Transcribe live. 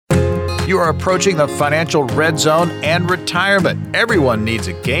You are approaching the financial red zone and retirement. Everyone needs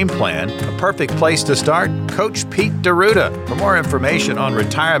a game plan. A perfect place to start? Coach Pete D'Arruda. For more information on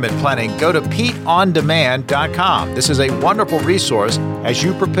retirement planning, go to PeteOnDemand.com. This is a wonderful resource as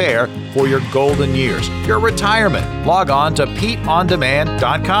you prepare for your golden years, your retirement. Log on to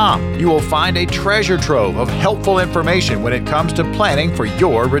PeteOnDemand.com. You will find a treasure trove of helpful information when it comes to planning for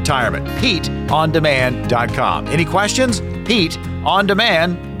your retirement. PeteOnDemand.com. Any questions?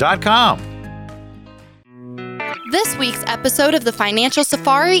 PeteOnDemand.com. This week's episode of the Financial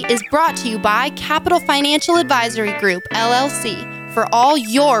Safari is brought to you by Capital Financial Advisory Group, LLC, for all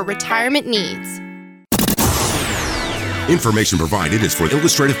your retirement needs. Information provided is for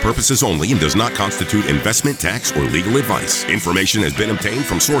illustrative purposes only and does not constitute investment, tax, or legal advice. Information has been obtained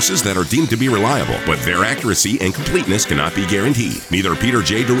from sources that are deemed to be reliable, but their accuracy and completeness cannot be guaranteed. Neither Peter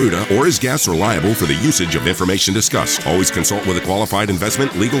J. D'Arruda or his guests are liable for the usage of information discussed. Always consult with a qualified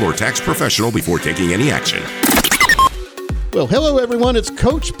investment, legal, or tax professional before taking any action. Well, hello everyone, it's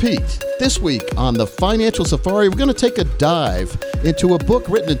Coach Pete. This week on the Financial Safari, we're going to take a dive into a book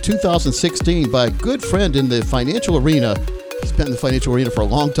written in 2016 by a good friend in the financial arena. He's been in the financial arena for a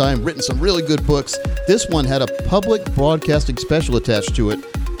long time, written some really good books. This one had a public broadcasting special attached to it.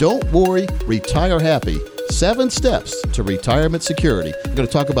 Don't Worry, Retire Happy. 7 Steps to Retirement Security. We're going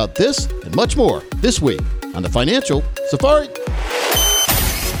to talk about this and much more this week on the Financial Safari.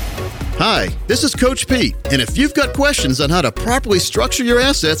 Hi, this is Coach Pete, and if you've got questions on how to properly structure your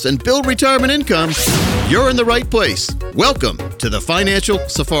assets and build retirement income, you're in the right place. Welcome to the Financial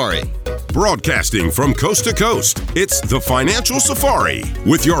Safari. Broadcasting from coast to coast, it's the Financial Safari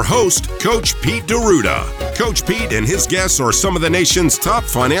with your host, Coach Pete D'Arruda. Coach Pete and his guests are some of the nation's top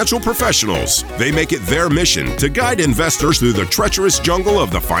financial professionals. They make it their mission to guide investors through the treacherous jungle of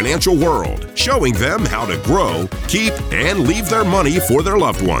the financial world, showing them how to grow, keep, and leave their money for their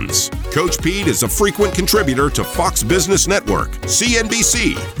loved ones. Coach Pete is a frequent contributor to Fox Business Network,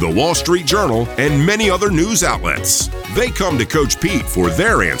 CNBC, The Wall Street Journal, and many other news outlets. They come to Coach Pete for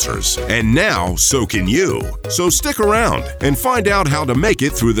their answers, and now so can you. So stick around and find out how to make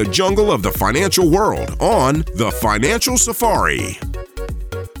it through the jungle of the financial world on the Financial Safari.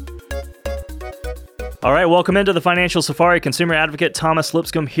 All right, welcome into the Financial Safari. Consumer advocate Thomas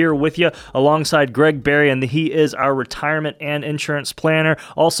Lipscomb here with you alongside Greg Berry, and he is our retirement and insurance planner.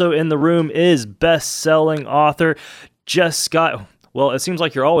 Also in the room is best-selling author Jess Scott. Well, it seems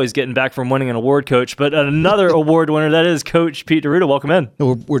like you're always getting back from winning an award, Coach, but another award winner, that is Coach Pete D'Arruda. Welcome in.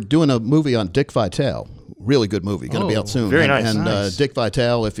 We're doing a movie on Dick Vitale. Really good movie. Going to be out soon. Very nice. And Dick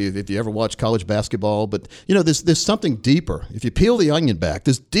Vitale, if you ever watch college basketball, but you know, there's something deeper. If you peel the onion back,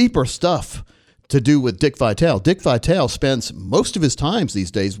 there's deeper stuff to do with Dick Vitale. Dick Vitale spends most of his times these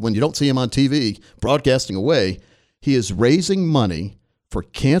days, when you don't see him on TV broadcasting away, he is raising money for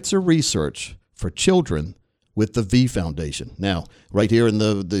cancer research for children with the V Foundation. Now, right here in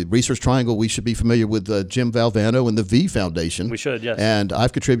the Research Triangle, we should be familiar with Jim Valvano and the V Foundation. We should, yes. And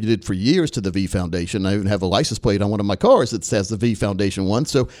I've contributed for years to the V Foundation. I even have a license plate on one of my cars that says the V Foundation one.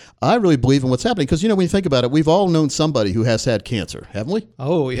 So I really believe in what's happening because, you know, when you think about it, we've all known somebody who has had cancer, haven't we?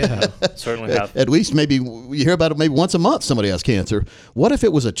 Oh, yeah. Certainly have. At least maybe you hear about it maybe once a month somebody has cancer. What if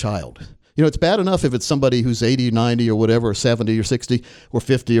it was a child? You know, it's bad enough if it's somebody who's 80 or 90 or whatever, or 70 or 60 or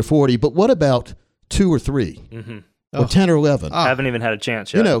 50 or 40. But what about 2 or 3 or 10 or 11? I haven't even had a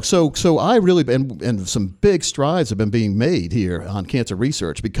chance yet. You know, so I really, and some big strides have been being made here on cancer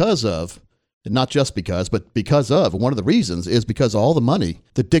research because of, and not just because, but because of, and one of the reasons is because all the money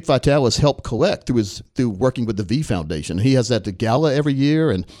that Dick Vitale has helped collect through working with the V Foundation. He has that gala every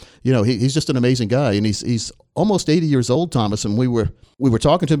year, and you know, he's just an amazing guy, and he's almost 80 years old, Thomas, and we were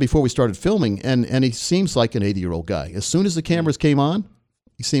talking to him before we started filming, and he seems like an 80-year-old guy. As soon as the cameras came on,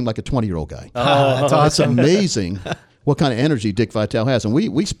 he seemed like a 20-year-old guy. That's awesome. It's amazing what kind of energy Dick Vitale has. And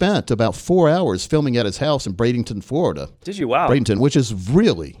we spent about 4 hours filming at his house in Bradenton, Florida. Did you? Wow. Bradenton, which is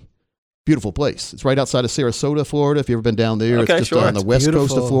really beautiful place. It's right outside of Sarasota, Florida, if you've ever been down there. Okay, it's just on the west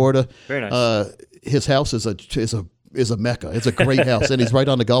coast of Florida. Very nice. His house is a mecca. It's a great house, and he's right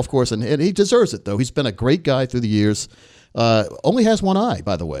on the golf course, and he deserves it, though. He's been a great guy through the years. Only has one eye,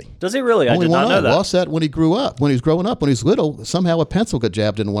 by the way. Does he really? Only I did one not know eye. that. Lost that when he grew up. When he was growing up, when he was little, somehow a pencil got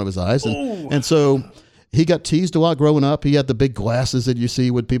jabbed into one of his eyes. And so he got teased a lot growing up. He had the big glasses that you see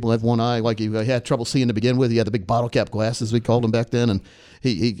when people have one eye. Like he had trouble seeing to begin with. He had the big bottle cap glasses, we called them back then. And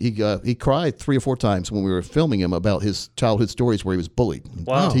he cried 3 or 4 times when we were filming him about his childhood stories where he was bullied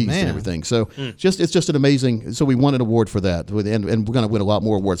and teased and everything. So it's just an amazing. So we won an award for that. And we're going to win a lot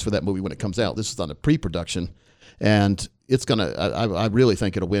more awards for that movie when it comes out. This is on a pre-production. And it's going to, I really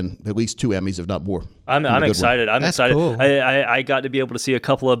think it'll win at least 2 Emmys, if not more. I'm excited. I'm That's excited. cool. I got to be able to see a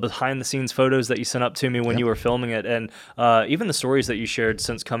couple of behind-the-scenes photos that you sent up to me when you were filming it, and even the stories that you shared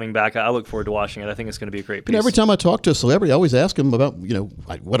since coming back. I look forward to watching it. I think it's going to be a great piece. And every time I talk to a celebrity, I always ask them about,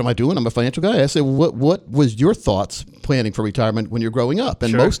 what am I doing? I'm a financial guy. I say, what was your thoughts planning for retirement when you're growing up?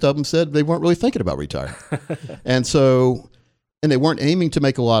 And most of them said they weren't really thinking about retiring. And they weren't aiming to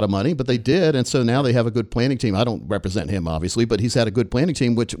make a lot of money, but they did. And so now they have a good planning team. I don't represent him, obviously, but he's had a good planning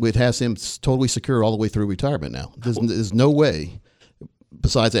team, which has him totally secure all the way through retirement now. There's no way,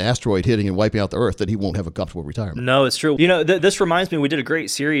 besides an asteroid hitting and wiping out the Earth, that he won't have a comfortable retirement. No, it's true. This reminds me, we did a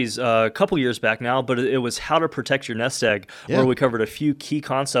great series a couple years back now, but it was How to Protect Your Nest Egg, where we covered a few key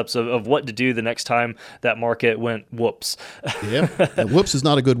concepts of what to do the next time that market went whoops. Yeah, and whoops is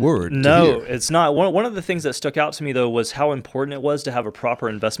not a good word. No, it's not. One of the things that stuck out to me, though, was how important it was to have a proper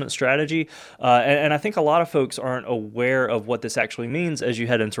investment strategy. And I think a lot of folks aren't aware of what this actually means as you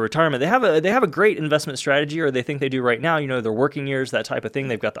head into retirement. They have a great investment strategy, or they think they do right now, their working years, that type of thing.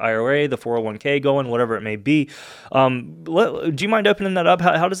 They've got the IRA, the 401k going, whatever it may be. Do you mind opening that up?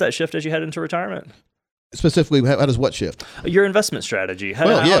 How does that shift as you head into retirement? Specifically, how does what shift? Your investment strategy.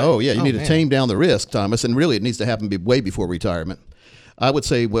 You need to tame down the risk, Thomas, and really it needs to happen way before retirement. I would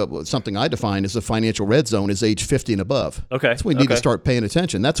say, something I define as a financial red zone is age 50 and above. Okay. That's when we need to start paying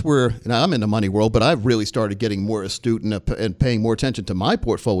attention. That's where, I'm in the money world, but I've really started getting more astute and paying more attention to my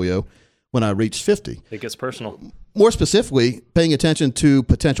portfolio when I reached 50. It gets personal. More specifically, paying attention to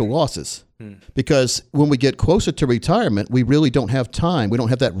potential losses. Because when we get closer to retirement, we really don't have time. We don't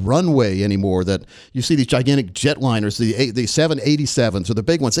have that runway anymore that you see these gigantic jetliners, the 787s or the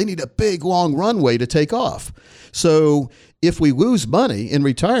big ones. They need a big, long runway to take off. So if we lose money in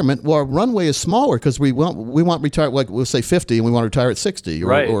retirement, our runway is smaller because we want retire, like we'll say 50 and we want to retire at 60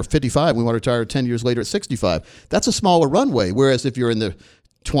 or 55. We want to retire 10 years later at 65. That's a smaller runway. Whereas if you're in the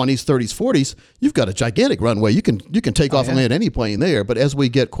 20s, 30s, 40s, you've got a gigantic runway. You can take off and land any plane there. But as we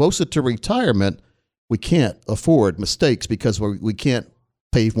get closer to retirement, we can't afford mistakes because we can't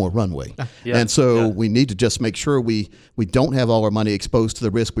pave more runway. And so we need to just make sure we don't have all our money exposed to the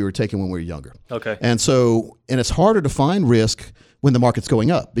risk we were taking when we were younger. Okay. And it's harder to find risk when the market's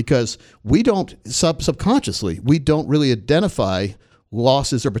going up because we don't, subconsciously, we don't really identify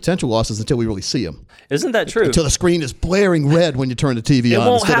losses or potential losses until we really see them. Isn't that true? Until the screen is blaring red when you turn the TV on. It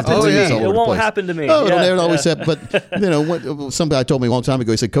won't happen to me. Oh, it'll never always happen. But some guy told me a long time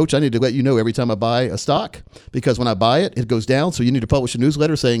ago, he said, Coach, I need to let you know every time I buy a stock because when I buy it, it goes down. So you need to publish a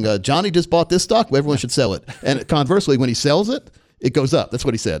newsletter saying, Johnny just bought this stock. Well, everyone should sell it. And conversely, when he sells it, it goes up. That's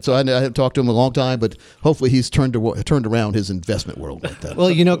what he said. So I haven't talked to him a long time, but hopefully he's turned around his investment world like that.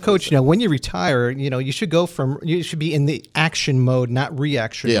 Well, Coach, when you retire, you should be in the action mode, not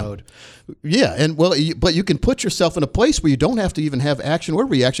reaction mode. Yeah, and but you can put yourself in a place where you don't have to even have action or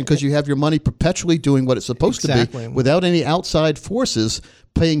reaction because you have your money perpetually doing what it's supposed to be without any outside forces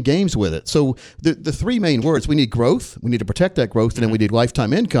playing games with it. So the three main words, we need growth, we need to protect that growth, and then we need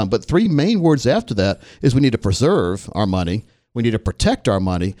lifetime income. But three main words after that is we need to preserve our money, we need to protect our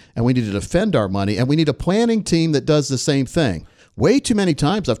money, and we need to defend our money, and we need a planning team that does the same thing. Way too many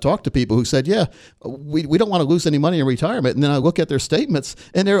times I've talked to people who said, we don't want to lose any money in retirement. And then I look at their statements,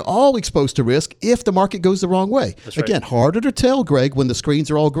 and they're all exposed to risk if the market goes the wrong way. That's right. Again, harder to tell, Greg, when the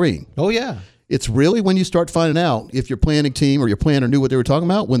screens are all green. Oh, yeah. It's really when you start finding out if your planning team or your planner knew what they were talking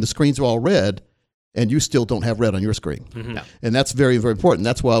about when the screens are all red and you still don't have red on your screen. Mm-hmm. Yeah. And that's very, very important.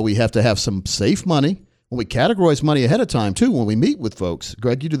 That's why we have to have some safe money. When we categorize money ahead of time, too, when we meet with folks,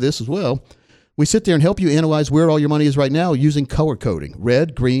 Greg, you do this as well. We sit there and help you analyze where all your money is right now using color coding,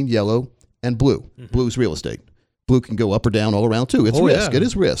 red, green, yellow, and blue. Mm-hmm. Blue is real estate. Blue can go up or down all around, too. It's risk. Yeah. It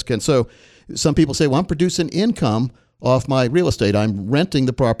is risk. And so some people say, well, I'm producing income off my real estate. I'm renting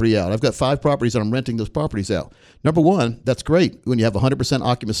the property out. I've got 5 properties and I'm renting those properties out. Number one, that's great when you have 100%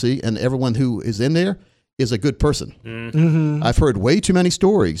 occupancy and everyone who is in there is a good person. Mm-hmm. I've heard way too many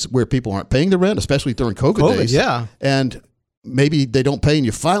stories where people aren't paying the rent, especially during COVID days. Yeah. And maybe they don't pay and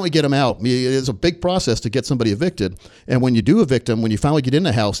you finally get them out. It's a big process to get somebody evicted. And when you do evict them, when you finally get in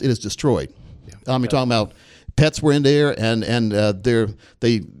the house, it is destroyed. Yeah. I'm talking about pets were in there and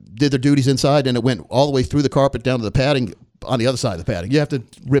they did their duties inside and it went all the way through the carpet down to the padding on the other side of the padding. You have to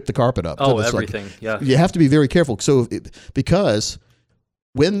rip the carpet up. Oh, everything. You have to be very careful. Because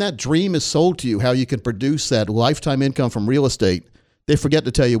when that dream is sold to you, how you can produce that lifetime income from real estate, they forget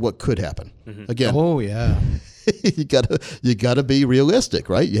to tell you what could happen. Mm-hmm. Again. Oh, yeah. you gotta be realistic,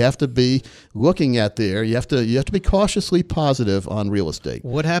 right? You have to be looking at there. You have to be cautiously positive on real estate.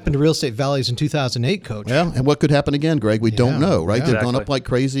 What happened to real estate values in 2008, Coach? Yeah, and what could happen again, Greg? We don't know, right? Yeah. They've gone up like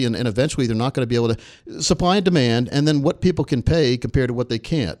crazy, and eventually they're not going to be able to supply and demand, and then what people can pay compared to what they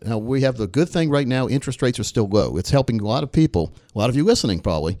can't. Now, we have the good thing right now, interest rates are still low. It's helping a lot of people, a lot of you listening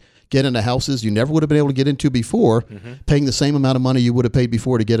probably, get into houses you never would have been able to get into before, paying the same amount of money you would have paid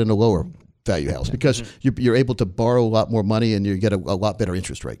before to get in a lower value house, because you're able to borrow a lot more money and you get a lot better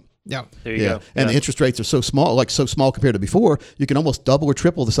interest rate. Yeah. There you go. And the interest rates are so small compared to before, you can almost double or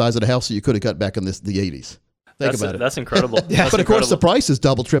triple the size of the house that you could have got back in the 80s. Think about it. That's incredible. But of course, the price is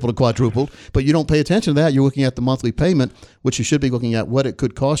doubled, tripled, and quadrupled. But you don't pay attention to that. You're looking at the monthly payment, which you should be looking at what it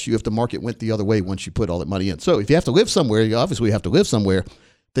could cost you if the market went the other way once you put all that money in. So if you have to live somewhere, you obviously have to live somewhere.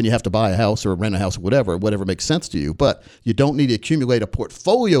 Then you have to buy a house or rent a house or whatever makes sense to you. But you don't need to accumulate a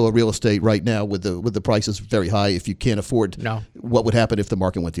portfolio of real estate right now with the prices very high if you can't afford what would happen if the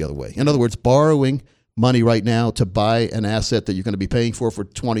market went the other way. In other words, borrowing money right now to buy an asset that you're going to be paying for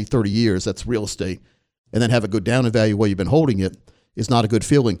 20, 30 years, that's real estate, and then have it go down in value while you've been holding it, is not a good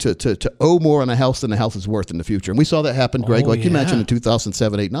feeling to owe more on a house than the house is worth in the future. And we saw that happen, Greg, you mentioned in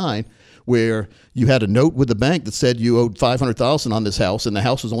 2007, 8, 9, where you had a note with the bank that said you owed $500,000 on this house and the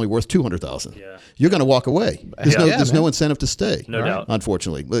house was only worth $200,000. Yeah. You're going to walk away. There's no incentive to stay. No doubt.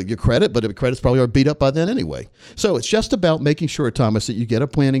 Unfortunately. Your credit, but the credits probably are beat up by then anyway. So it's just about making sure, Thomas, that you get a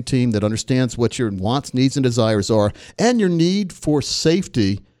planning team that understands what your wants, needs, and desires are, and your need for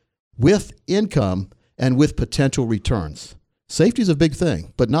safety with income and with potential returns. Safety is a big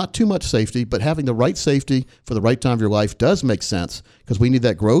thing, but not too much safety, but having the right safety for the right time of your life does make sense, because we need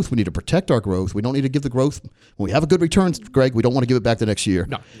that growth. We need to protect our growth. We don't need to give the growth. When we have a good return, Greg, we don't want to give it back the next year.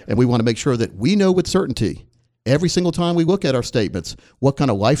 No. And we want to make sure that we know with certainty every single time we look at our statements what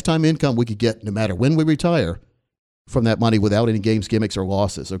kind of lifetime income we could get no matter when we retire from that money without any games, gimmicks, or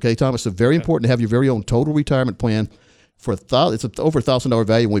losses. Okay, Thomas, it's very important to have your very own total retirement plan. It's over $1,000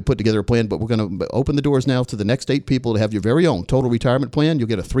 value when we put together a plan, but we're going to open the doors now to the next 8 people to have your very own total retirement plan. You'll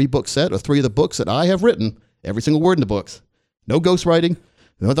get a 3-book set of 3 of the books that I have written, every single word in the books. No ghostwriting,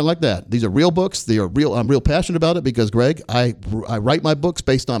 nothing like that. These are real books. They are real. I'm real passionate about it because, Greg, I write my books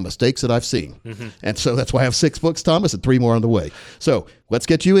based on mistakes that I've seen. And so that's why I have 6 books, Thomas, and 3 more on the way. So let's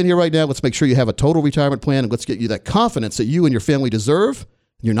get you in here right now. Let's make sure you have a total retirement plan, and let's get you that confidence that you and your family deserve.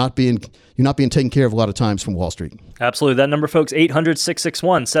 You're not being taken care of a lot of times from Wall Street. Absolutely. That number, folks,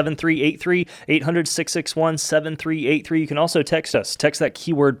 800-661-7383, 800-661-7383. You can also text us. Text that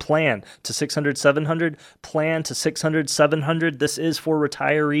keyword PLAN to 600-700, PLAN to 600-700. This is for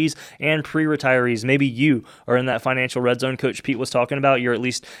retirees and pre-retirees. Maybe you are in that financial red zone Coach Pete was talking about. You're at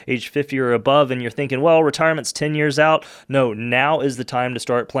least age 50 or above, and you're thinking, well, retirement's 10 years out. No, now is the time to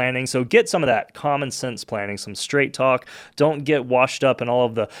start planning. So get some of that common sense planning, some straight talk. Don't get washed up in all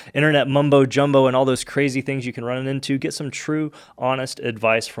of the internet mumbo jumbo and all those crazy things you can run into. Get some true, honest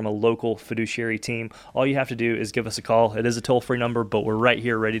advice from a local fiduciary team. All you have to do is give us a call. It is a toll-free number, but we're right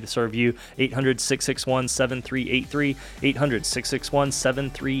here ready to serve you. 800-661-7383,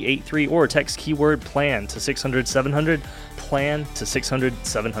 800-661-7383, or text keyword PLAN to 600-700, PLAN to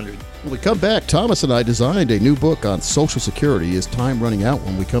 600-700. When we come back, Thomas and I designed a new book on Social Security. Is time running out?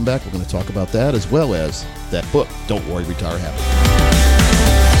 When we come back, we're going to talk about that as well as that book, Don't Worry, Retire Happy.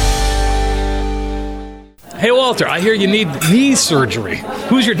 Hey, Walter, I hear you need knee surgery.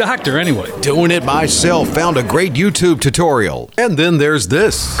 Who's your doctor, anyway? Doing it myself. Found a great YouTube tutorial. And then there's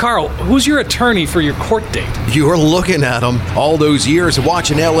this. Carl, who's your attorney for your court date? You're looking at them. All those years of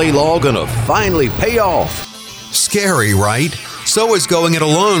watching LA Law gonna finally pay off. Scary, right? So is going it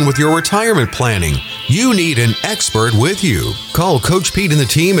alone with your retirement planning. You need an expert with you. Call Coach Pete and the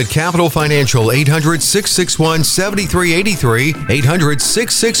team at Capital Financial, 800-661-7383,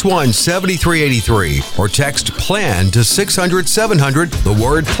 800-661-7383, or text PLAN to 600-700, the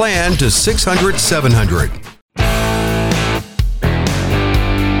word PLAN to 600-700.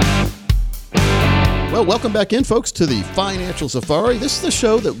 Well, welcome back in, folks, to the Financial Safari. This is the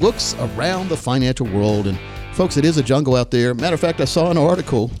show that looks around the financial world. And, folks, it is a jungle out there. Matter of fact, I saw an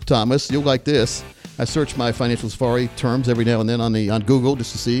article, Thomas, you'll like this. I search my Financial Safari terms every now and then on Google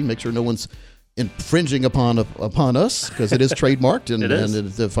just to see, make sure no one's infringing upon us, because it is trademarked, and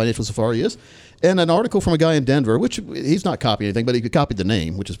the Financial Safari is. And an article from a guy in Denver, which he's not copying anything, but he copied the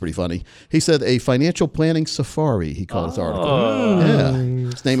name, which is pretty funny. He said a financial planning safari, he called his article. Yeah.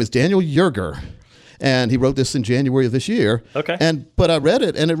 His name is Daniel Yerger. And he wrote this in January of this year. Okay. But I read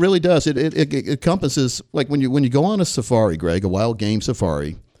it, and it really does. It encompasses, like when you go on a safari, Greg, a wild game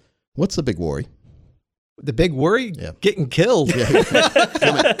safari. What's the big worry? The big worry, getting killed.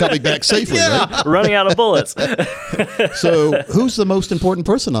 Coming back safely, right? Running out of bullets. So who's the most important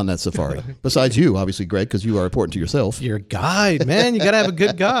person on that safari? Besides you, obviously, Greg, because you are important to yourself. Your guide, man. You got to have a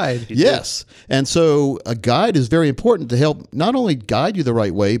good guide. Yes. And so a guide is very important to help not only guide you the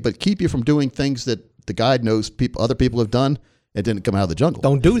right way, but keep you from doing things that the guide knows other people have done and didn't come out of the jungle.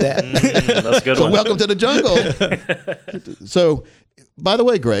 Don't do that. That's a good So one. welcome to the jungle. So, by the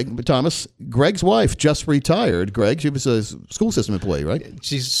way, Thomas, Greg's wife just retired. Greg, she was a school system employee, right?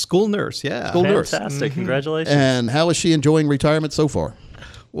 She's a school nurse, yeah. School nurse. Fantastic. Congratulations. And how is she enjoying retirement so far?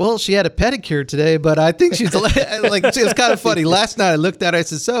 Well, she had a pedicure today, but I think she's like, it's kind of funny. Last night I looked at her, I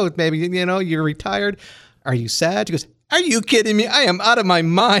said, so maybe, you're retired. Are you sad? She goes, are you kidding me? I am out of my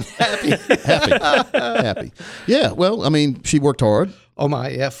mind happy. Happy. Yeah, well, I mean, she worked hard. Oh, my,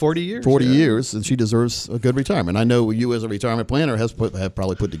 yeah, 40 years. 40 years, and she deserves a good retirement. I know you as a retirement planner have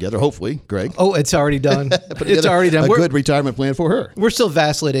probably put together, hopefully, Greg. Oh, it's already done. It's already done. A good retirement plan for her. We're still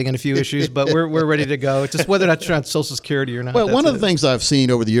vacillating in a few issues, but we're ready to go. It's just whether or not you're on Social Security or not. Well, one of the things I've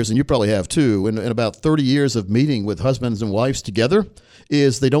seen over the years, and you probably have too, in about 30 years of meeting with husbands and wives together,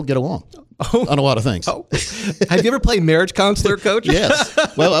 is they don't get along on a lot of things. Oh. Have you ever played marriage counselor, Coach? Yes.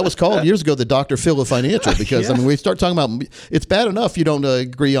 Well, I was called years ago the Dr. Phil of financial because, I mean, we start talking about, it's bad enough you don't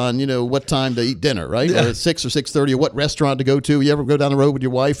agree on, what time to eat dinner, right? Or at 6 or 6:30 or what restaurant to go to. You ever go down the road with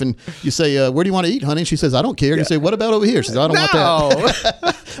your wife and you say, where do you want to eat, honey? And she says, I don't care. And you say, what about over here? She says, I don't want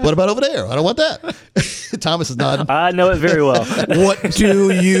that. What about over there? I don't want that. Thomas is nodding. I know it very well. What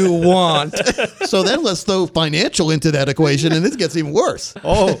do you want? So then let's throw financial into that equation, and this gets even worse.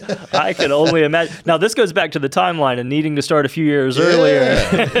 Oh, I can only imagine. Now, this goes back to the timeline and needing to start a few years earlier.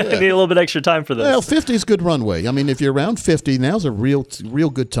 Need a little bit extra time for this. Well, 50 is good runway. I mean, if you're around 50, now's a real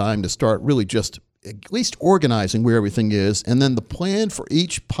good time to start really just at least organizing where everything is, and then the plan for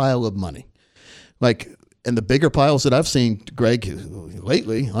each pile of money. And the bigger piles that I've seen, Greg,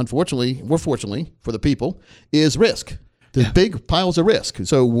 lately, unfortunately, or fortunately for the people, is risk. There's big piles of risk.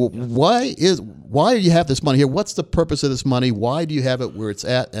 So why do you have this money here? What's the purpose of this money? Why do you have it where it's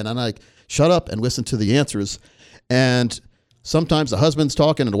at? And I'm like, shut up and listen to the answers. And sometimes the husband's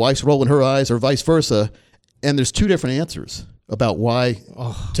talking and the wife's rolling her eyes, or vice versa. And there's two different answers about why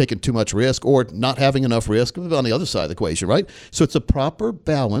taking too much risk or not having enough risk on the other side of the equation, right? So it's a proper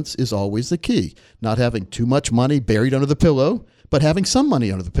balance is always the key. Not having too much money buried under the pillow, but having some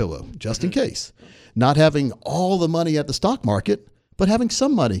money under the pillow, just in case. Not having all the money at the stock market, but having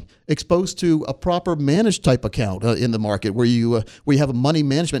some money exposed to a proper managed type account in the market where you have a money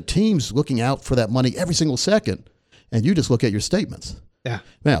management teams looking out for that money every single second, and you just look at your statements. Yeah.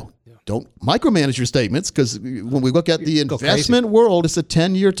 Now, don't micromanage your statements, because when we look at the investment world, it's a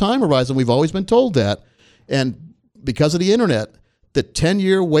 10-year time horizon. We've always been told that. And because of the internet, the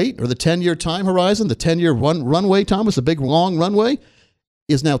 10-year wait or the 10-year time horizon, the 10-year runway, Thomas, a big long runway,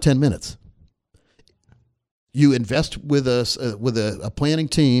 is now 10 minutes. You invest with a planning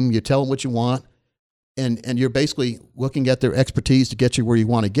team, you tell them what you want, and you're basically looking at their expertise to get you where you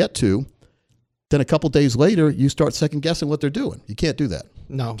want to get to. Then a couple days later, you start second guessing what they're doing. You can't do that.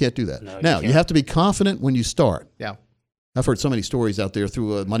 No. You can't do that. No, now, you have to be confident when you start. Yeah. I've heard so many stories out there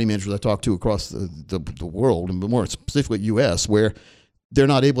through money managers I talk to across the world, and more specifically U.S., where they're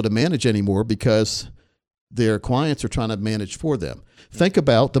not able to manage anymore because their clients are trying to manage for them. Think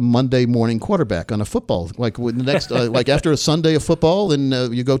about the Monday morning quarterback on a football. Like when the next, like after a Sunday of football, and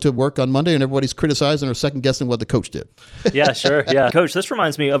you go to work on Monday, and everybody's criticizing or second guessing what the coach did. Yeah, sure. Yeah, Coach, this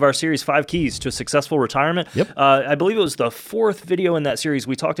reminds me of our series 5 Keys to a Successful Retirement. Yep. I believe it was the 4th video in that series.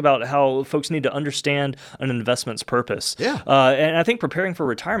 We talked about how folks need to understand an investment's purpose. Yeah. And I think preparing for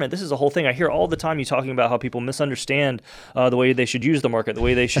retirement, this is a whole thing. I hear all the time you talking about how people misunderstand the way they should use the market, the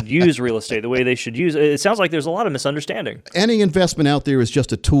way they should use real estate, the way they should use. It sounds like there's a lot of misunderstanding. Any investment out there is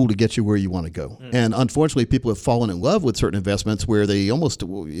just a tool to get you where you want to go. And unfortunately, people have fallen in love with certain investments where they almost,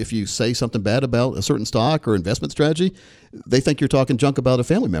 if you say something bad about a certain stock or investment strategy, they think you're talking junk about a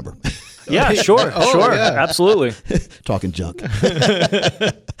family member. Yeah, sure. Yeah. Absolutely. Talking junk.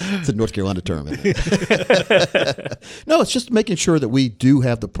 It's a North Carolina term. No, it's just making sure that we do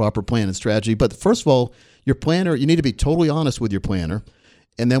have the proper plan and strategy. But first of all, your planner, you need to be totally honest with your planner.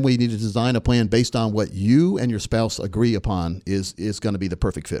 And then we need to design a plan based on what you and your spouse agree upon is going to be the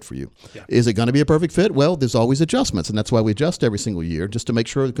perfect fit for you. Yeah. Is it going to be a perfect fit? Well, there's always adjustments, and that's why we adjust every single year, just to make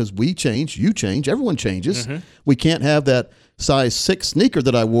sure, because we change, you change, everyone changes. Mm-hmm. We can't have that size 6 sneaker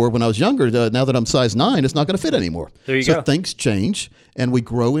that I wore when I was younger. Now that I'm size 9, it's not going to fit anymore. There you go. So things change, and we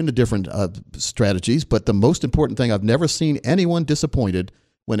grow into different strategies. But the most important thing, I've never seen anyone disappointed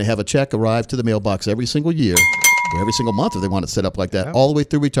when they have a check arrive to the mailbox every single year or every single month if they want it set up like that, all the way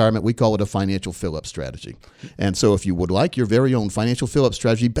through retirement. We call it a financial fill-up strategy. And so if you would like your very own financial fill-up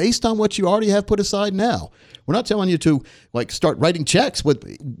strategy based on what you already have put aside now, we're not telling you to start writing checks. But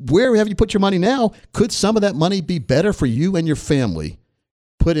where have you put your money now? Could some of that money be better for you and your family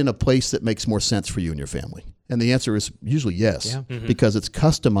put in a place that makes more sense for you and your family? And the answer is usually yes, because it's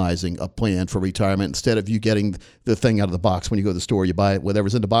customizing a plan for retirement instead of you getting the thing out of the box. When you go to the store, you buy it,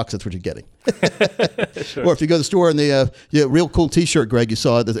 whatever's in the box, that's what you're getting. Sure. Or if you go to the store and the real cool T-shirt, Greg, you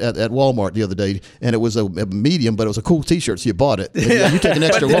saw it at Walmart the other day, and it was a medium, but it was a cool T-shirt, so you bought it. And you take an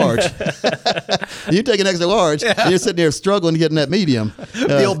extra large. You take an extra large, and you're sitting there struggling to get in that medium.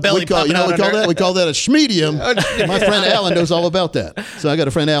 The old belly popping out. We call that a schmedium. My friend Alan knows all about that. So I got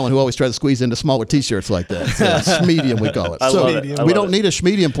a friend Alan who always tries to squeeze into smaller T-shirts like that. Schmedium, we call it. So we don't need a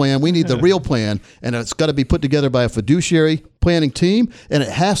schmedium plan. We need the real plan, and it's got to be put together by a fiduciary planning team, and it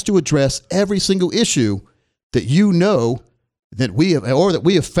has to address every single issue that you know that we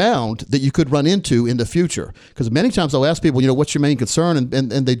have found that you could run into in the future. Because many times I'll ask people, what's your main concern, and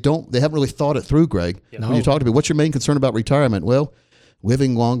they haven't really thought it through, Greg. Yeah. When you talk to me, what's your main concern about retirement? Well,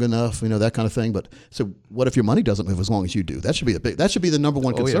 living long enough, that kind of thing. But so what if your money doesn't live as long as you do? That should be the number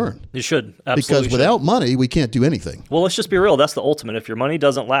one concern. Yeah. You should. Absolutely. Because without money, we can't do anything. Well, let's just be real. That's the ultimate. If your money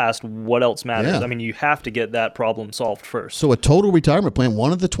doesn't last, what else matters? Yeah. I mean, you have to get that problem solved first. So a total retirement plan,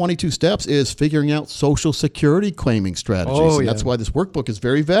 one of the 22 steps is figuring out Social Security claiming strategies. And that's why this workbook is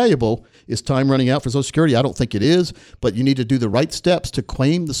very valuable. Is time running out for Social Security? I don't think it is, but you need to do the right steps to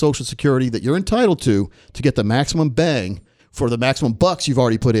claim the Social Security that you're entitled to get the maximum bang for the maximum bucks you've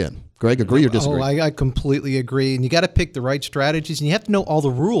already put in. Greg, agree or disagree? I completely agree. And you got to pick the right strategies, and you have to know all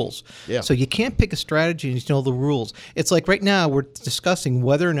the rules. Yeah. So you can't pick a strategy and you know the rules. It's like right now we're discussing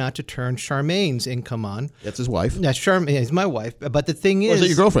whether or not to turn Charmaine's income on. That's his wife. Yeah, Charmaine is my wife. But the thing is... Or is it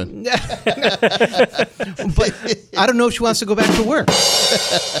your girlfriend? But I don't know if she wants to go back to work.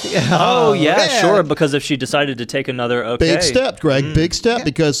 Sure. Because if she decided to take another big step, Greg, big step.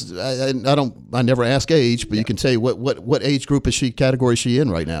 Because I never ask age, but you can say what age group category is she in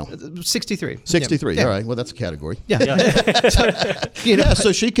right now? 63. 63. Yeah. All right. Well, that's a category. Yeah.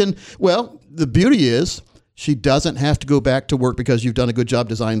 So she can. Well, the beauty is she doesn't have to go back to work because you've done a good job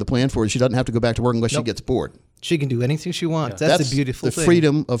designing the plan for her. She doesn't have to go back to work unless she gets bored. She can do anything she wants. Yeah. That's the beautiful thing. The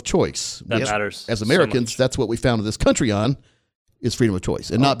freedom of choice. That matters. As Americans, that's what we founded this country on, is freedom of choice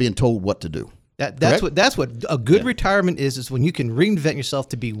and not being told what to do. That's what a good retirement is when you can reinvent yourself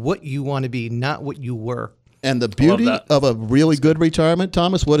to be what you want to be, not what you were. And the beauty of a really good retirement,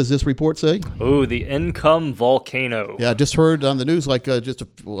 Thomas, what does this report say? Oh, the income volcano. Yeah, I just heard on the news just a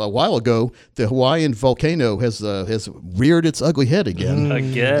while ago, the Hawaiian volcano has reared its ugly head again.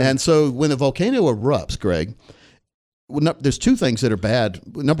 And so when a volcano erupts, Greg, there's two things that are bad.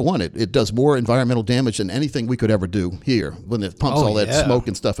 Number one, it does more environmental damage than anything we could ever do here when it pumps all that smoke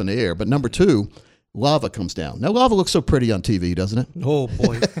and stuff in the air. But number two, lava comes down. Now, lava looks so pretty on TV, doesn't it? Oh,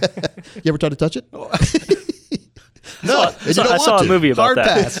 boy. You ever try to touch it? No, I saw a movie about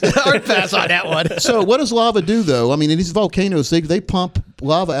that. Hard pass on that one. So what does lava do, though? I mean, in these volcanoes, they pump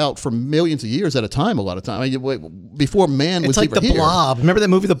lava out for millions of years at a time a lot of time. I mean, before man was even here. It's like The Blob. Remember that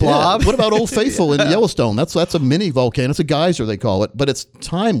movie, The Blob? Yeah. What about Old Faithful in Yellowstone? That's a mini volcano. It's a geyser, they call it. But it's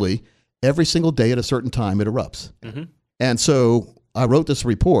timely. Every single day at a certain time, it erupts. Mm-hmm. And so I wrote this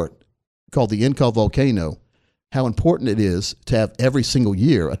report called The Incal Volcano, how important it is to have every single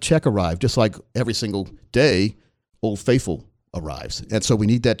year a check arrive, just like every single day Old Faithful arrives. And so we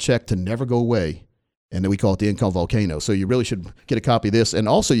need that check to never go away. And then we call it the Income Volcano. So you really should get a copy of this. And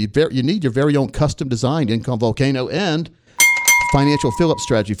also you need your very own custom designed Income Volcano and financial fill-up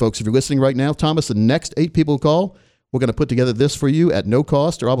strategy, folks. If you're listening right now, Thomas, the next 8 people who call, we're going to put together this for you at no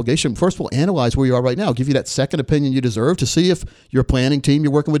cost or obligation. First, we'll analyze where you are right now, give you that second opinion you deserve to see if your planning team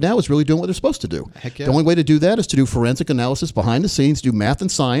you're working with now is really doing what they're supposed to do. Heck yeah. The only way to do that is to do forensic analysis behind the scenes, do math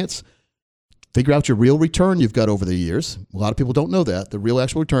and science, figure out your real return you've got over the years. A lot of people don't know that, the real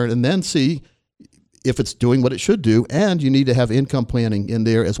actual return, and then see if it's doing what it should do. And you need to have income planning in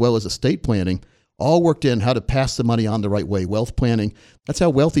there as well as estate planning, all worked in how to pass the money on the right way. Wealth planning, that's how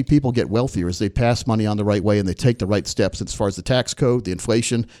wealthy people get wealthier, is they pass money on the right way and they take the right steps as far as the tax code, the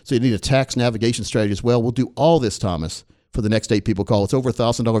inflation. So you need a tax navigation strategy as well. We'll do all this, Thomas, for the next 8 people call. It's over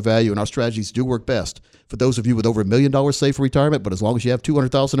 $1,000 value, and our strategies do work best for those of you with over $1 million saved for retirement. But as long as you have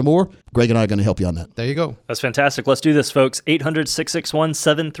 $200,000 or more, Greg and I are going to help you on that. There you go. That's fantastic. Let's do this, folks.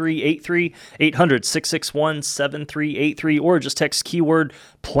 800-661-7383, 800-661-7383, or just text keyword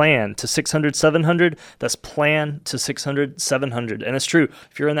PLAN to 600-700. That's PLAN to 600-700. And it's true.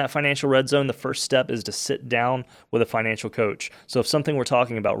 If you're in that financial red zone, the first step is to sit down with a financial coach. So if something we're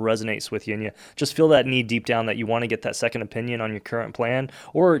talking about resonates with you and you just feel that need deep down that you want to get that second opinion on your current plan,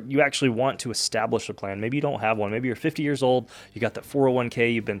 or you actually want to establish a plan. Maybe you don't have one. Maybe you're 50 years old. You got that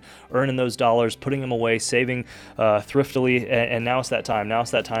 401k. You've been earning those dollars, putting them away, saving thriftily, and now it's that time. Now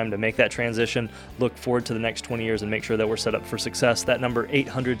it's that time to make that transition, look forward to the next 20 years, and make sure that we're set up for success. That number,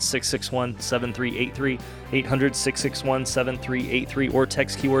 800-661-7383, 800-661-7383, or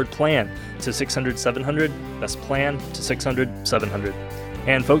text keyword PLAN to 600-700. That's PLAN to 600-700.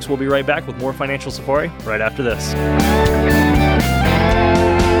 And folks, we'll be right back with more Financial Safari right after this.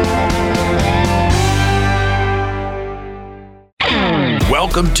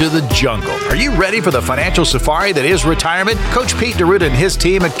 Welcome to the jungle. Are you ready for the financial safari that is retirement? Coach Pete D'Arruda and his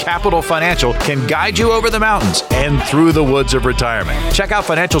team at Capital Financial can guide you over the mountains and through the woods of retirement. Check out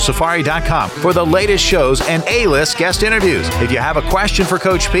financialsafari.com for the latest shows and A-list guest interviews. If you have a question for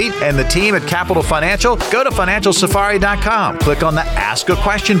Coach Pete and the team at Capital Financial, go to financialsafari.com. Click on the Ask a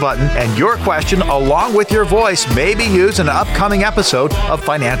Question button, and your question, along with your voice, may be used in an upcoming episode of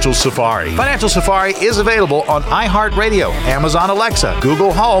Financial Safari. Financial Safari is available on iHeartRadio, Amazon Alexa,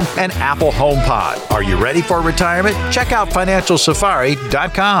 Google Home, and Apple HomePod. Are you ready for retirement? Check out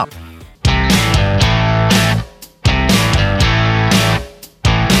financialsafari.com.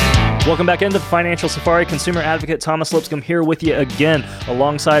 Welcome back into the Financial Safari. Consumer advocate Thomas Lipscomb here with you again,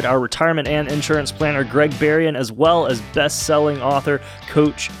 alongside our retirement and insurance planner Greg Berrien, as well as best-selling author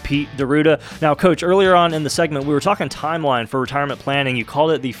Coach Pete D'Arruda. Now, Coach, earlier on in the segment, we were talking timeline for retirement planning. You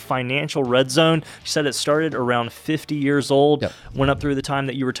called it the financial red zone. You said it started around 50 years old, went up through the time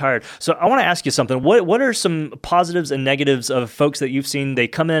that you retired. So I want to ask you something. What are some positives and negatives of folks that you've seen? They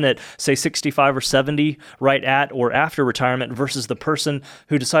come in at, say, 65 or 70, right at or after retirement, versus the person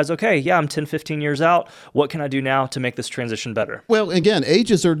who decides, okay, yeah, I'm 10, 15 years out. What can I do now to make this transition better? Well, again,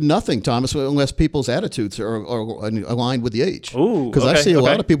 ages are nothing, Thomas, unless people's attitudes are aligned with the age. Because I see a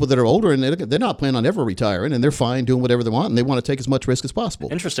lot of people that are older and they're not planning on ever retiring, and they're fine doing whatever they want, and they want to take as much risk as possible.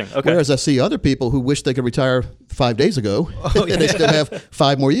 Interesting. Okay. Whereas I see other people who wish they could retire 5 days ago, and they still have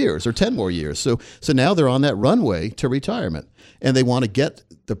 5 more years or 10 more years. So now they're on that runway to retirement, and they want to get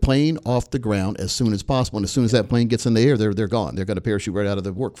the plane off the ground as soon as possible. And as soon as that plane gets in the air, they're gone. They're going to parachute right out of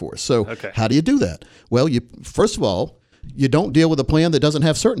the workforce. So how do you do that? Well, first of all, you don't deal with a plan that doesn't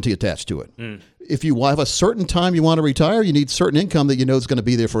have certainty attached to it. If you have a certain time you want to retire, you need certain income that you know is going to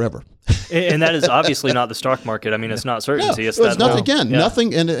be there forever. And that is obviously not the stock market. I mean, it's not certainty. No, it's nothing.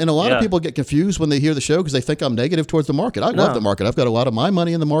 Nothing. And a lot of people get confused when they hear the show because they think I'm negative towards the market. I love the market. I've got a lot of my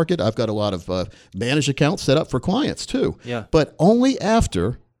money in the market. I've got a lot of managed accounts set up for clients too. Yeah. But only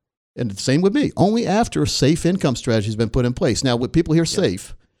after, and the same with me, only after a safe income strategy has been put in place. Now, when people hear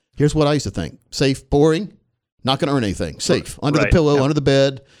safe, here's what I used to think. Safe, boring, not going to earn anything. Safe, under the pillow, under the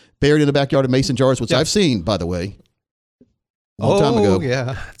bed, buried in the backyard of mason jars, which I've seen, by the way, a long time ago.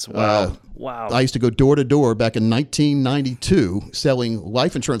 Yeah. That's wow. I used to go door to door back in 1992 selling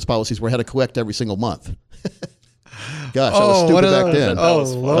life insurance policies where I had to collect every single month. Gosh, I was stupid back then.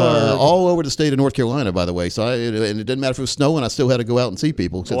 All over the state of North Carolina, by the way. So and it didn't matter if it was snowing, I still had to go out and see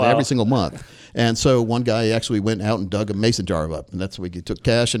people every single month. And so one guy actually went out and dug a mason jar up, and that's where he took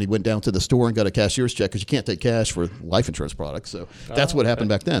cash, and he went down to the store and got a cashier's check because you can't take cash for life insurance products. So that's what happened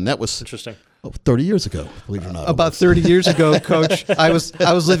back then. That was interesting. 30 years ago, believe it or not. About 30 years ago, Coach, I was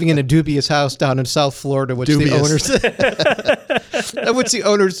living in a dubious house down in South Florida, which the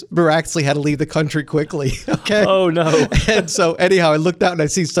owners miraculously had to leave the country quickly. Okay. Oh no. And so anyhow, I looked out and I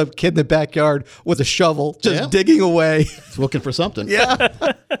see some kid in the backyard with a shovel just digging away. He's looking for something. Yeah.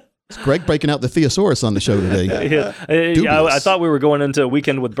 It's Greg breaking out the thesaurus on the show today. I thought we were going into a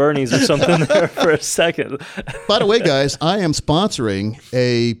Weekend with Bernie's or something there for a second. By the way, guys, I am sponsoring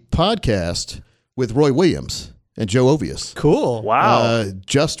a podcast with Roy Williams and Joe Ovius. Cool. Wow.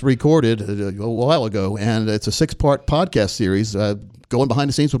 Just recorded a while ago, and it's a 6-part podcast series going behind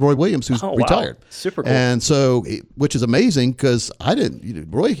the scenes with Roy Williams, who's retired. Wow. Super cool. And so, which is amazing because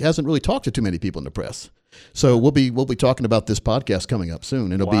Roy hasn't really talked to too many people in the press. So we'll be talking about this podcast coming up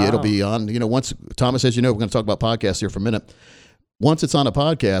soon. It'll be on, once Thomas, as you know, we're going to talk about podcasts here for a minute. Once it's on a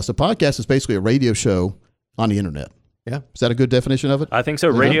podcast is basically a radio show on the internet. Yeah. Is that a good definition of it? I think so.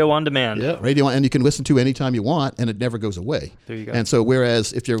 Radio on demand. Yeah, radio, and you can listen to anytime you want, and it never goes away. There you go. And so,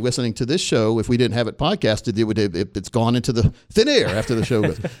 whereas if you're listening to this show, if we didn't have it podcasted, it's gone into the thin air after the show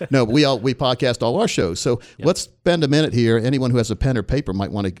goes. No, but we podcast all our shows. So let's spend a minute here. Anyone who has a pen or paper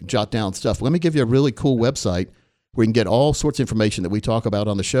might want to jot down stuff. Let me give you a really cool website where you can get all sorts of information that we talk about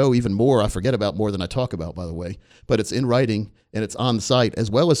on the show, even more. I forget about more than I talk about, by the way. But it's in writing, and it's on the site, as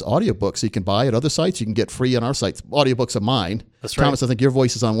well as audiobooks you can buy at other sites. You can get free on our sites. Audiobooks of mine. That's right. Thomas, I think your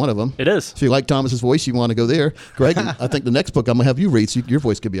voice is on one of them. It is. If you like Thomas's voice, you want to go there. Greg, I think the next book I'm going to have you read, so your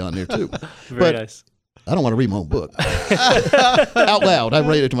voice could be on there too. Very nice. I don't want to read my own book out loud. I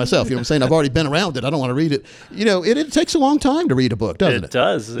read it to myself. You know what I'm saying? I've already been around it. I don't want to read it. You know, it takes a long time to read a book, doesn't it? It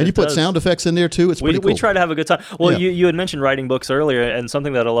does. And you put sound effects in there too. It's pretty cool. We try to have a good time. Well, you had mentioned writing books earlier, and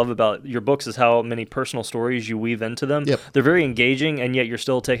something that I love about your books is how many personal stories you weave into them. Yep. They're very engaging, and yet you're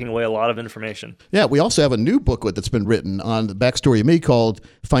still taking away a lot of information. Yeah, we also have a new booklet that's been written on the backstory of me called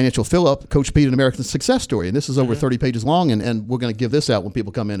Financial Fill-Up, Coach Pete, an American Success Story. And this is over 30 pages long, and we're going to give this out when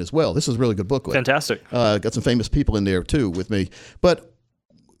people come in as well. This is a really good booklet. Fantastic. Got some famous people in there too with me. But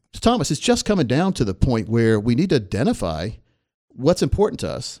Thomas, it's just coming down to the point where we need to identify what's important to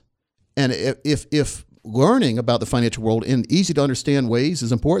us. And if learning about the financial world in easy to understand ways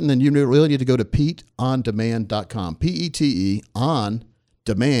is important, then you really need to go to PeteOnDemand.com. P-E-T-E on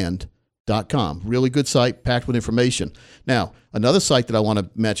demand.com. Really good site packed with information. Now, another site that I want to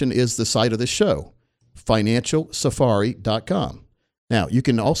mention is the site of this show, FinancialSafari.com. Now, you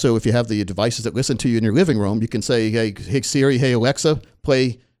can also, if you have the devices that listen to you in your living room, you can say, hey Siri, hey Alexa,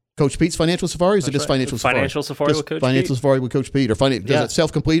 play Coach Pete's Financial Safari, or is it just Financial Safari? Financial Safari with Coach Pete. Financial Safari with Coach Pete. Or does it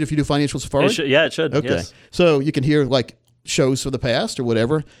self-complete if you do Financial Safari? It should. Okay. Yes. So you can hear like shows for the past or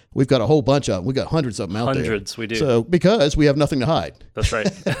whatever. We've got a whole bunch of them. We've got hundreds of them out there. Hundreds, we do. So because we have nothing to hide. That's right.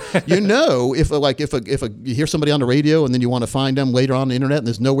 You know, if you hear somebody on the radio and then you want to find them later on the internet and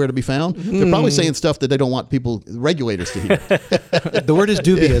there's nowhere to be found, they're probably saying stuff that they don't want regulators to hear. The word is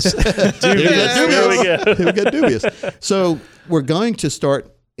dubious. Dubious. We got dubious. So we're going to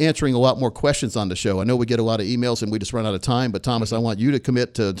start answering a lot more questions on the show. I know we get a lot of emails and we just run out of time, but Thomas, I want you to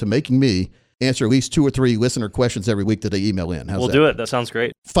commit to making me answer at least 2 or 3 listener questions every week that they email in. We'll do it. That sounds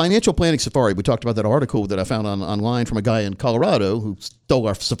great. Financial Planning Safari. We talked about that article that I found online from a guy in Colorado who stole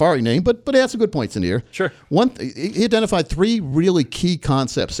our Safari name, but he had some good points in here. Sure. He identified 3 really key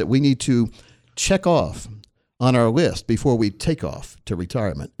concepts that we need to check off on our list before we take off to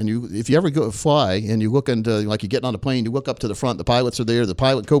retirement. And if you ever go fly and you look into, like you're getting on a plane, you look up to the front, the pilots are there, the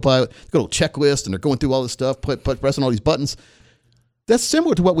pilot, co-pilot, got a little checklist, and they're going through all this stuff, pressing all these buttons. That's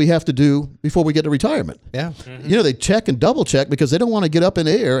similar to what we have to do before we get to retirement. Yeah. Mm-hmm. You know, they check and double check because they don't want to get up in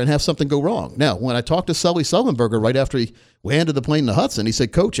the air and have something go wrong. Now, when I talked to Sully Sullenberger right after he landed the plane in the Hudson, he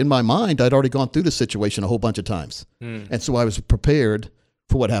said, Coach, in my mind, I'd already gone through this situation a whole bunch of times. And so I was prepared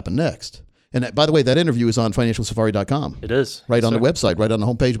for what happened next. And by the way, that interview is on financialsafari.com. It is. Right on the website, right on the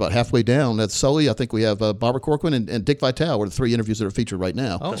homepage, about halfway down. That's Sully. I think we have Barbara Corcoran and Dick Vitale are the 3 interviews that are featured right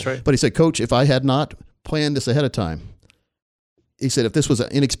now. Oh, that's right. But he said, Coach, if I had not planned this ahead of time, he said, if this was an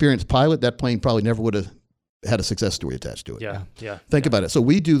inexperienced pilot, that plane probably never would have had a success story attached to it. Yeah. Think about it. So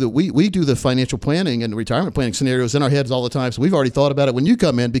we do the financial planning and retirement planning scenarios in our heads all the time. So we've already thought about it when you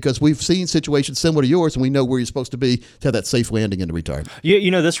come in because we've seen situations similar to yours and we know where you're supposed to be to have that safe landing into retirement. You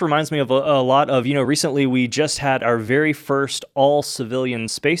know, this reminds me of a lot of, recently we just had our very first all-civilian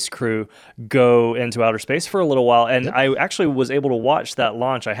space crew go into outer space for a little while. And I actually was able to watch that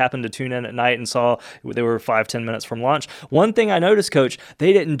launch. I happened to tune in at night and saw they were 5-10 minutes from launch. One thing I noticed, Coach,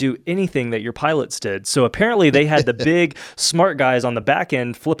 they didn't do anything that your pilots did. So apparently they had the big smart guys on the back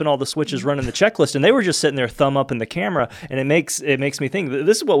end flipping all the switches, running the checklist, and they were just sitting there thumb up in the camera. And it makes me think that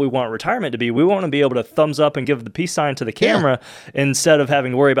this is what we want retirement to be. We want to be able to thumbs up and give the peace sign to the camera instead of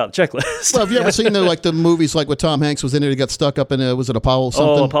having to worry about the checklist. Well, have you ever seen the movies like with Tom Hanks was in it, he got stuck up in was it Apollo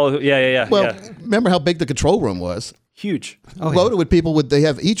something? Oh, Apollo, yeah. Well, remember how big the control room was? Huge. Loaded with people. They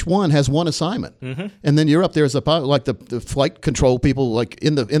have each one has one assignment, and then you're up there as a pilot, like the flight control people, like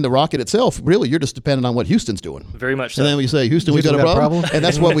in the rocket itself. Really, you're just dependent on what Houston's doing. Very much so. And then we say, Houston, we got a problem, and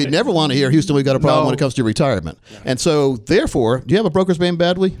that's what we never want to hear. Houston, we got a problem when it comes to retirement. Yeah. And so, therefore, do you have a broker's name,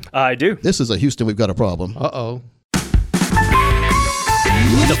 Badley? I do. This is a Houston, we've got a problem. Uh-oh.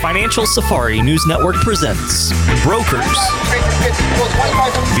 The Financial Safari News Network presents Brokers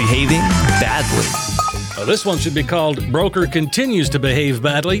Behaving Badly. This one should be called Broker Continues to Behave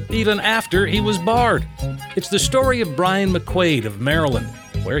Badly Even After He Was Barred. It's the story of Brian McQuaid of Maryland.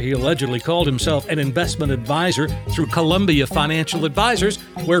 where he allegedly called himself an investment advisor through Columbia Financial Advisors,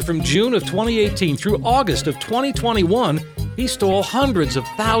 where from June of 2018 through August of 2021, he stole hundreds of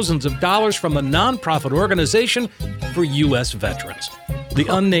thousands of dollars from a nonprofit organization for U.S. veterans. The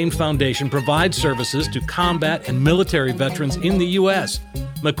unnamed foundation provides services to combat and military veterans in the U.S.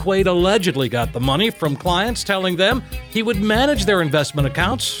 McQuaid allegedly got the money from clients telling them he would manage their investment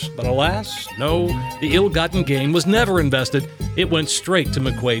accounts, but alas, no, the ill-gotten gain was never invested. It went straight to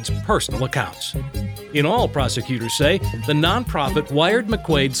McQuaid's personal accounts. In all, prosecutors say, the nonprofit wired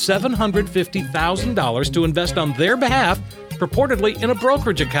McQuaid $750,000 to invest on their behalf, purportedly in a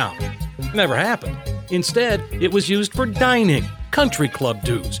brokerage account. Never happened. Instead, it was used for dining, country club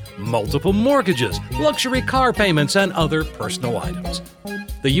dues, multiple mortgages, luxury car payments, and other personal items.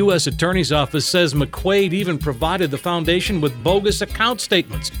 The U.S. Attorney's Office says McQuaid even provided the foundation with bogus account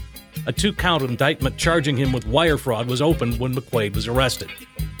statements. A 2-count indictment charging him with wire fraud was opened when McQuaid was arrested.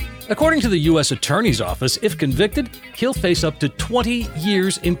 According to the U.S. Attorney's Office, if convicted, he'll face up to 20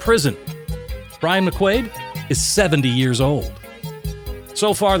 years in prison. Brian McQuaid is 70 years old.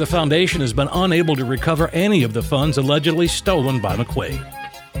 So far, the foundation has been unable to recover any of the funds allegedly stolen by McQuaid.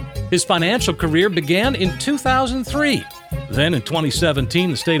 His financial career began in 2003. Then in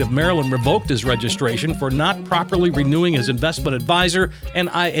 2017, the state of Maryland revoked his registration for not properly renewing his investment advisor and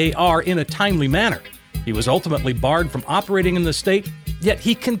IAR in a timely manner. He was ultimately barred from operating in the state, yet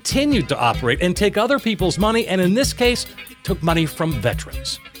he continued to operate and take other people's money, and in this case, took money from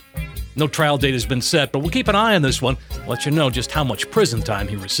veterans. No trial date has been set, but we'll keep an eye on this one, let you know just how much prison time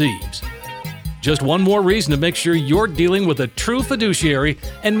he receives. Just one more reason to make sure you're dealing with a true fiduciary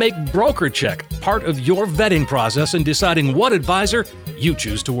and make BrokerCheck part of your vetting process in deciding what advisor you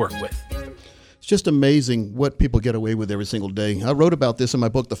choose to work with. It's just amazing what people get away with every single day. I wrote about this in my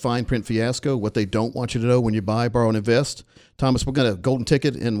book, The Fine Print Fiasco, what they don't want you to know when you buy, borrow, and invest. Thomas, we're going to have golden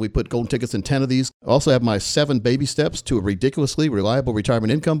ticket, and we put golden tickets in 10 of these. I also have my 7 baby steps to a ridiculously reliable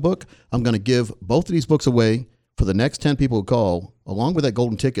retirement income book. I'm going to give both of these books away for the next 10 people who call, along with that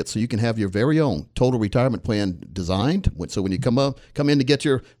golden ticket, so you can have your very own total retirement plan designed. So when you come in to get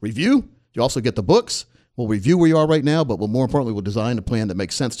your review, you also get the books. We'll review where you are right now, but more importantly, we'll design a plan that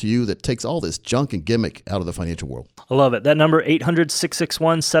makes sense to you, that takes all this junk and gimmick out of the financial world. I love it. That number,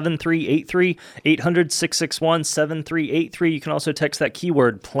 800-661-7383, 800-661-7383. You can also text that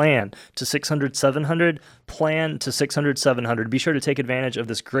keyword PLAN to 600-700, PLAN to 600-700. Be sure to take advantage of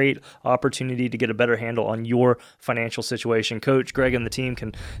this great opportunity to get a better handle on your financial situation. Coach Greg and the team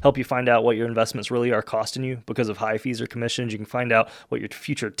can help you find out what your investments really are costing you because of high fees or commissions. You can find out what your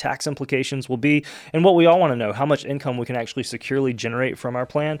future tax implications will be, and what we all want to know, how much income we can actually securely generate from our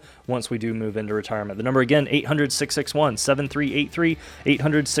plan once we do move into retirement. The number again, 800-661-7383,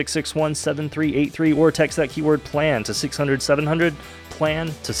 800-661-7383, or text that keyword PLAN to 600-700, PLAN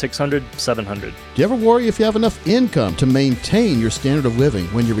to 600-700. Do you ever worry if you have enough income to maintain your standard of living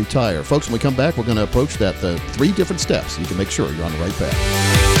when you retire? Folks, when we come back, we're going to approach that, the 3 different steps so you can make sure you're on the right path.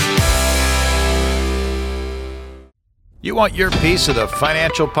 You want your piece of the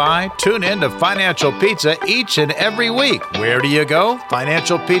financial pie? Tune in to Financial Pizza each and every week. Where do you go?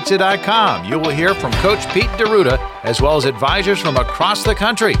 FinancialPizza.com. You will hear from Coach Pete D'Arruda as well as advisors from across the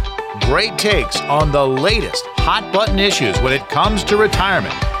country. Great takes on the latest hot-button issues when it comes to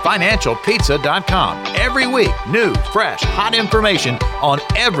retirement. FinancialPizza.com. Every week, new, fresh, hot information on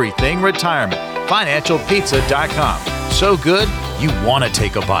everything retirement. FinancialPizza.com. So good, you want to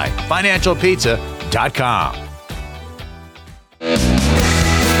take a bite. FinancialPizza.com.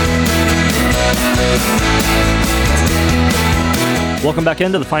 Welcome back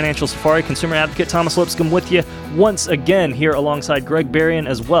into the Financial Safari. Consumer Advocate Thomas Lipscomb with you once again here alongside Greg Berrien,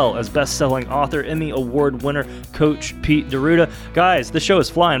 as well as best-selling author, Emmy Award winner, Coach Pete D'Arruda. Guys, the show is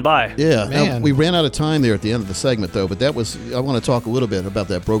flying by. Yeah, man. We ran out of time there at the end of the segment, though, but I want to talk a little bit about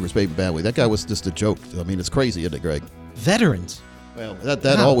that Broker's Baby Badly. That guy was just a joke. I mean, it's crazy, isn't it, Greg? Veterans. Well,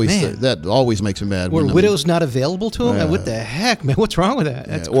 that always makes me mad. Were widows not available to him? What the heck, man? What's wrong with that?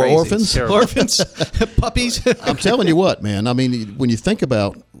 That's or crazy. orphans. Orphans, puppies. I'm telling you what, man. I mean, when you think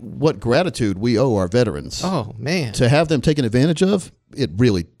about what gratitude we owe our veterans, oh man, to have them taken advantage of, it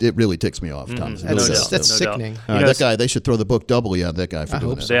really ticks me off, Thomas. That's sickening. That guy, they should throw the book doubly at that guy for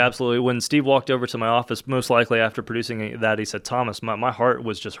doing that. Yeah, absolutely. When Steve walked over to my office, most likely after producing that, he said, "Thomas, my heart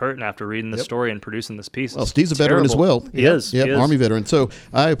was just hurting after reading this story and producing this piece." Well, Steve's a veteran as well. He is. Yep, Army veteran. So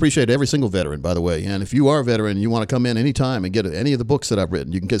I appreciate every single veteran, by the way. And if you are a veteran and you want to come in anytime and get any of the books that I've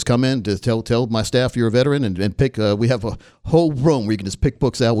written, you can just come in to tell my staff you're a veteran and pick. We have a whole room where you can just pick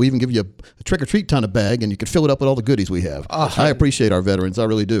books out. We even give you a trick-or-treat ton of bag, and you can fill it up with all the goodies we have. I appreciate our our veterans. I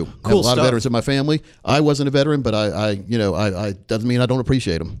really do. I have a lot of veterans in my family. I wasn't a veteran, but I doesn't mean I don't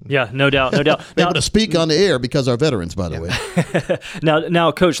appreciate them. Yeah, no doubt, no doubt. Able to speak on the air because our veterans, by the way.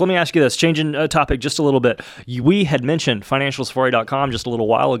 Now, Coach, let me ask you this, changing topic just a little bit. We had mentioned financialsafari.com just a little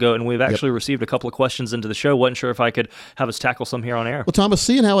while ago, and we've actually received a couple of questions into the show. Wasn't sure if I could have us tackle some here on air. Well, Thomas,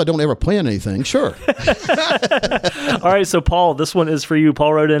 seeing how I don't ever plan anything, sure. All right, so Paul, this one is for you.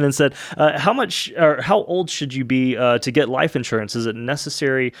 Paul wrote in and said, how old should you be to get life insurance? Is it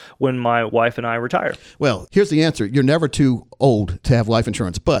necessary when my wife and I retire? Well, here's the answer. You're never too old to have life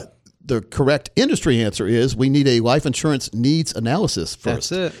insurance, but the correct industry answer is we need a life insurance needs analysis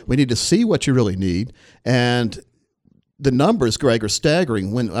first. That's it. We need to see what you really need. And the numbers, Greg, are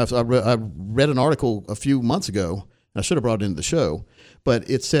staggering. When I read an article a few months ago, I should have brought it into the show, but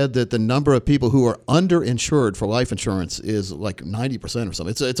it said that the number of people who are underinsured for life insurance is like 90% or something.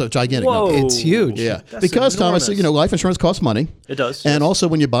 It's a gigantic number. It's huge. Yeah, That's because enormous. Thomas, life insurance costs money. It does. And also,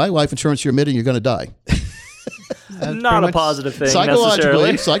 when you buy life insurance, you're admitting you're going to die. Not a positive thing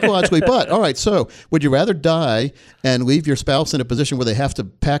necessarily. Psychologically. But all right, so would you rather die and leave your spouse in a position where they have to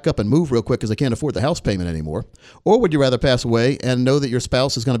pack up and move real quick because they can't afford the house payment anymore, or would you rather pass away and know that your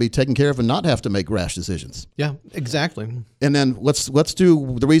spouse is going to be taken care of and not have to make rash decisions? Yeah, exactly. And then let's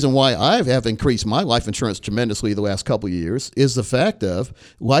do the reason why I have increased my life insurance tremendously the last couple of years is the fact of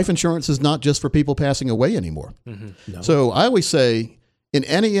life insurance is not just for people passing away anymore. Mm-hmm. No. So I always say in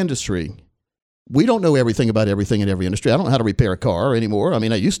any industry, we don't know everything about everything in every industry. I don't know how to repair a car anymore. I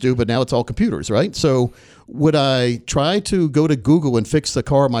mean, I used to, but now it's all computers, right? So would I try to go to Google and fix the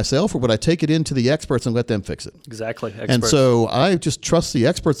car myself, or would I take it into the experts and let them fix it? Exactly. Experts. And so I just trust the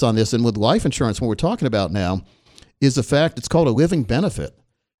experts on this. And with life insurance, what we're talking about now is the fact it's called a living benefit.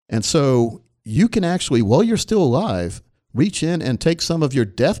 And so you can actually, while you're still alive, reach in and take some of your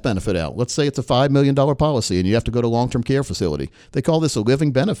death benefit out. Let's say it's a $5 million policy and you have to go to a long-term care facility. They call this a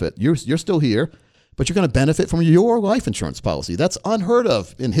living benefit. You're still here, but you're going to benefit from your life insurance policy. That's unheard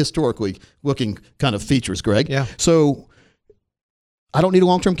of in historically looking kind of features, Greg. Yeah. So I don't need a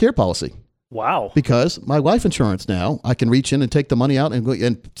long-term care policy. Wow. Because my life insurance now, I can reach in and take the money out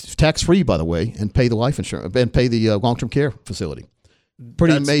and tax-free, by the way, and pay the life insurance and pay the long-term care facility.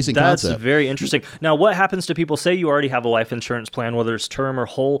 Pretty amazing concept. That's very interesting. Now, what happens to people, say you already have a life insurance plan, whether it's term or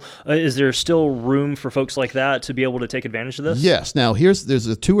whole, is there still room for folks like that to be able to take advantage of this? Yes. Now, there's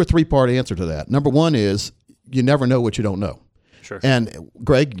a 2 or 3 part answer to that. Number one is you never know what you don't know. Sure. And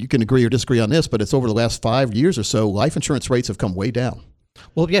Greg, you can agree or disagree on this, but it's over the last 5 years or so, life insurance rates have come way down.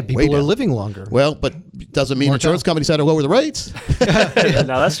 Well, yeah, people are living longer. Well, but doesn't mean insurance companies had to lower the rates. No,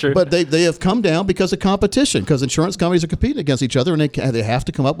 that's true. But they have come down because of competition, because insurance companies are competing against each other, and they have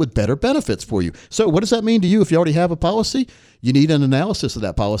to come up with better benefits for you. So what does that mean to you if you already have a policy? You need an analysis of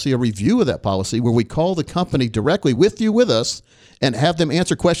that policy, a review of that policy, where we call the company directly with us and have them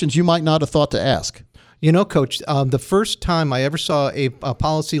answer questions you might not have thought to ask. You know, Coach, the first time I ever saw a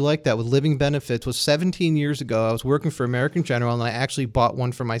policy like that with living benefits was 17 years ago. I was working for American General, and I actually bought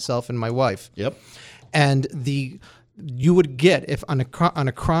one for myself and my wife. Yep. And you would get, if on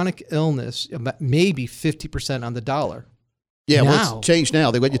a chronic illness, maybe 50% on the dollar. Yeah, well, it's changed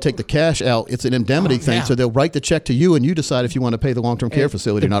now. They let you take the cash out. It's an indemnity thing, so they'll write the check to you, and you decide if you want to pay the long-term care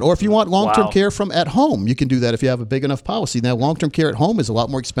facility or not. Or if you want long-term care from at home, you can do that if you have a big enough policy. Now, long-term care at home is a lot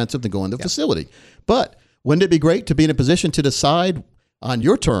more expensive than going to the facility. But wouldn't it be great to be in a position to decide on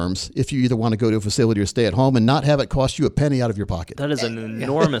your terms if you either want to go to a facility or stay at home and not have it cost you a penny out of your pocket? That is an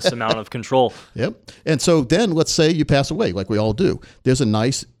enormous amount of control. Yep. And so then let's say you pass away, like we all do. There's a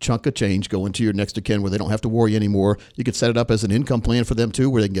nice chunk of change going to your next of kin where they don't have to worry anymore. You could set it up as an income plan for them too,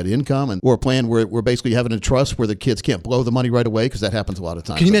 where they can get income, or a plan where we're basically having a trust where the kids can't blow the money right away, because that happens a lot of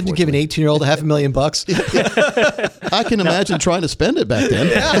times. Can you imagine giving an 18-year-old $500,000? I can imagine trying to spend it back then.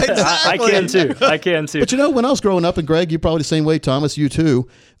 Yeah, exactly. I can too. But when I was growing up, and Greg, you're probably the same way, Thomas, you too,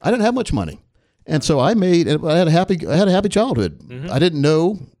 I didn't have much money. And so I had a happy childhood. Mm-hmm. I didn't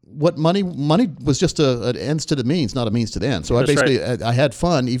know what money was just an ends to the means, not a means to the end. So I had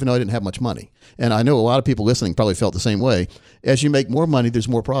fun even though I didn't have much money. And I know a lot of people listening probably felt the same way. As you make more money, there's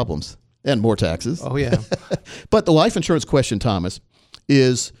more problems and more taxes. Oh, yeah. But the life insurance question, Thomas,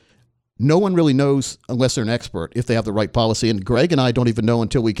 is no one really knows unless they're an expert if they have the right policy. And Greg and I don't even know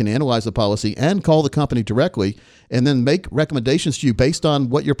until we can analyze the policy and call the company directly and then make recommendations to you based on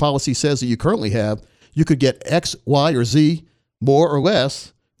what your policy says that you currently have. You could get X, Y, or Z more or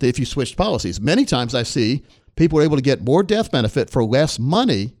less if you switched policies. Many times I see people are able to get more death benefit for less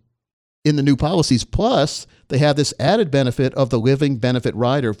money in the new policies. Plus, they have this added benefit of the living benefit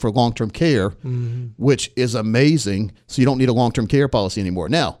rider for long-term care, which is amazing. So you don't need a long-term care policy anymore.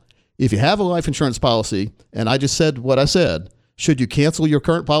 Now, if you have a life insurance policy, and I just said what I said, Should you cancel your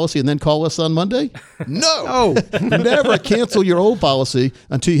current policy and then call us on Monday? No. Never cancel your old policy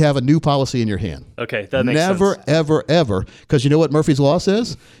until you have a new policy in your hand. Okay, that makes sense. Never, ever, ever. Because you know what Murphy's Law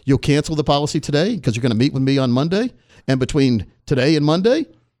says? You'll cancel the policy today because you're going to meet with me on Monday. And between today and Monday,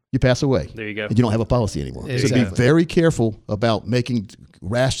 you pass away. There you go. And you don't have a policy anymore. Exactly. So be very careful about making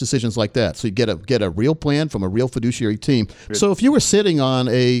rash decisions like that. So you get a real plan from a real fiduciary team. So if you were sitting on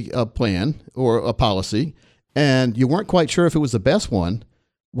a plan or a policy and you weren't quite sure if it was the best one,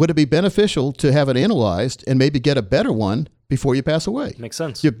 would it be beneficial to have it analyzed and maybe get a better one before you pass away? Makes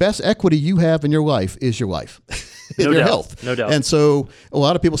sense. Your best equity you have in your life is your life. No your doubt. health. No doubt. And so a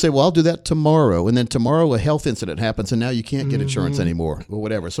lot of people say, well, I'll do that tomorrow. And then tomorrow a health incident happens and now you can't get insurance anymore or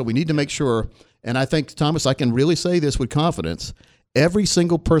whatever. So we need to make sure, and I think, Thomas, I can really say this with confidence, every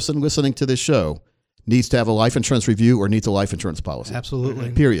single person listening to this show needs to have a life insurance review or needs a life insurance policy.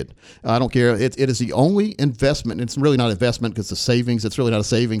 Absolutely. Period. I don't care. It is the only investment. It's really not investment because it's a savings. It's really not a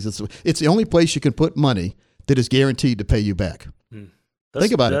savings. It's the only place you can put money that is guaranteed to pay you back.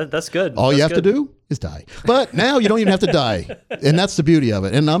 Think about it. That's good. All you have to do is die. But now you don't even have to die. And that's the beauty of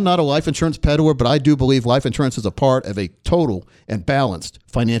it. And I'm not a life insurance peddler, but I do believe life insurance is a part of a total and balanced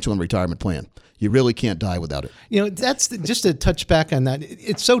financial and retirement plan. You really can't die without it. You know, that's just to touch back on that.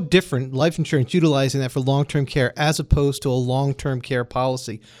 It's so different, life insurance, utilizing that for long-term care as opposed to a long-term care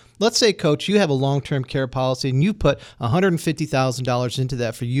policy. Let's say, Coach, you have a long-term care policy and you put $150,000 into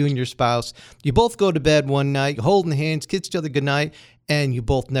that for you and your spouse. You both go to bed one night, holding hands, kiss each other goodnight, and you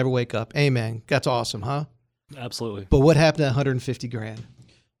both never wake up. Amen. That's awesome, huh? Absolutely. But what happened to $150,000?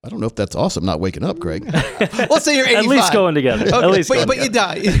 I don't know if that's awesome not waking up, Greg. Let's say you're 85. At least going together. Okay, At least but going you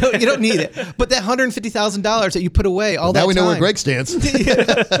die. You don't need it. But that $150,000 that you put away all that now we know time. where Greg stands.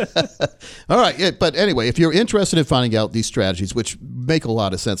 All right. Yeah, but anyway, if you're interested in finding out these strategies, which make a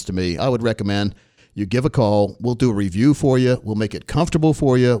lot of sense to me, I would recommend you give a call. We'll do a review for you. We'll make it comfortable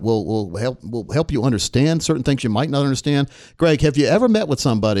for you. We'll help you understand certain things you might not understand. Greg, have you ever met with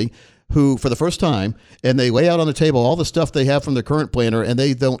somebody who, for the first time, and they lay out on the table all the stuff they have from their current planner, and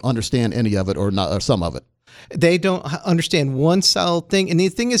they don't understand any of it or not, or some of it? They don't understand one solid thing, and the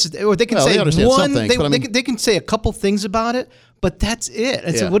thing is, or they can say they understand one. some things, but I mean, they can say a couple things about it, but that's it.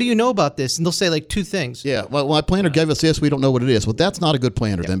 And so, what do you know about this? And they'll say like two things. Yeah. Well, my planner gave us this. We don't know what it is. Well, that's not a good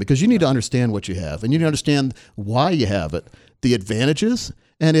planner then, because you need to understand what you have, and you need to understand why you have it, the advantages.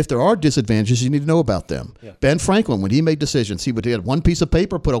 And if there are disadvantages, you need to know about them. Yeah. Ben Franklin, when he made decisions, he would get one piece of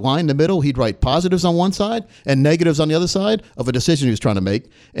paper, put a line in the middle. He'd write positives on one side and negatives on the other side of a decision he was trying to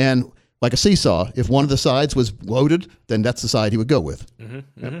make. And like a seesaw, if one of the sides was loaded, then that's the side he would go with.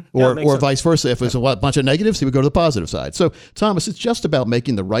 Or vice versa. If it was a bunch of negatives, he would go to the positive side. So, Thomas, it's just about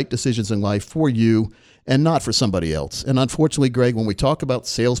making the right decisions in life for you and not for somebody else. And unfortunately, Greg, when we talk about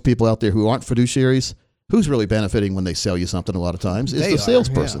salespeople out there who aren't fiduciaries, who's really benefiting when they sell you something a lot of times is the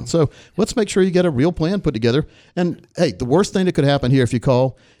salesperson. Yeah. So let's make sure you get a real plan put together. And hey, the worst thing that could happen here if you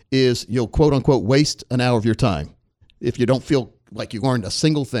call is you'll quote unquote waste an hour of your time if you don't feel like you learned a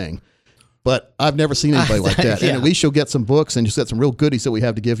single thing. But I've never seen anybody like that. And at least you'll get some books and you'll get some real goodies that we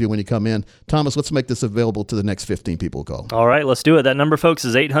have to give you when you come in. Thomas, let's make this available to the next 15 people who call. All right, let's do it. That number, folks,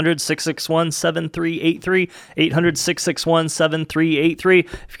 is 800-661-7383, 800-661-7383.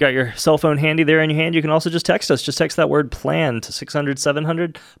 If you got your cell phone handy there in your hand, you can also just text us. Just text that word PLAN to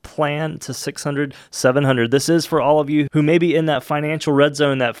 600-700, PLAN to 600-700. This is for all of you who may be in that financial red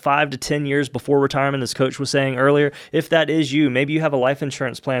zone, that 5 to 10 years before retirement, as Coach was saying earlier. If that is you, maybe you have a life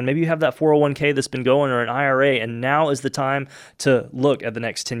insurance plan, maybe you have that 401k that's been going or an IRA, and now is the time to look at the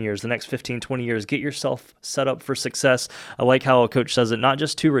next 10 years, the next 15, 20 years. Get yourself set up for success. I like how a coach says it, not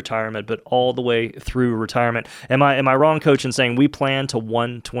just to retirement, but all the way through retirement. Am I wrong, Coach, in saying we plan to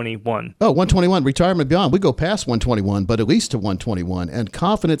 121? Oh, 121, retirement beyond. We go past 121, but at least to 121. And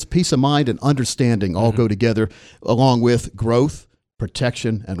confidence, peace of mind, and understanding all go together, along with growth,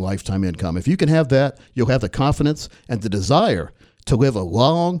 protection, and lifetime income. If you can have that, you'll have the confidence and the desire to live a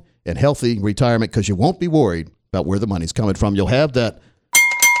long and healthy retirement because you won't be worried about where the money's coming from. You'll have that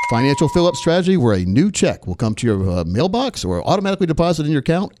financial fill-up strategy where a new check will come to your mailbox or automatically deposit in your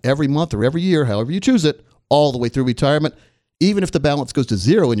account every month or every year, however you choose it, all the way through retirement. Even if the balance goes to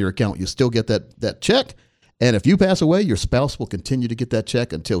zero in your account, you still get that check. And if you pass away, your spouse will continue to get that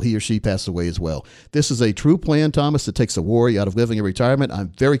check until he or she passes away as well. This is a true plan, Thomas, that takes the worry out of living in retirement.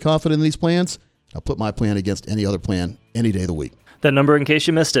 I'm very confident in these plans. I'll put my plan against any other plan any day of the week. That number, in case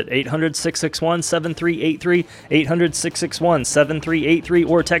you missed it, 800-661-7383, 800-661-7383,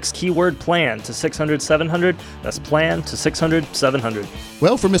 or text keyword PLAN to 600-700. That's PLAN to 600-700.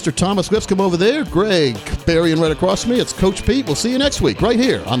 Well, for Mr. Thomas Lipscomb over there, Greg Barry, and right across from me, it's Coach Pete. We'll see you next week right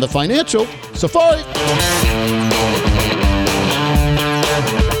here on the Financial Safari.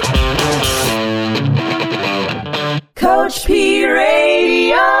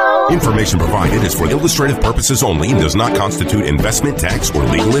 information provided is for illustrative purposes only and does not constitute investment, tax, or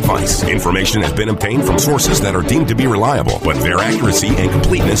legal advice. Information has been obtained from sources that are deemed to be reliable, but their accuracy and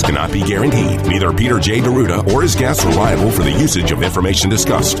completeness cannot be guaranteed. Neither Peter J. D'Arruda or his guests are liable for the usage of information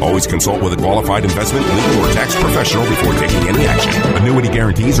discussed. Always consult with a qualified investment, legal, or tax professional before taking any action. Annuity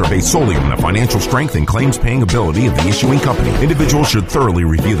guarantees are based solely on the financial strength and claims-paying ability of the issuing company. Individuals should thoroughly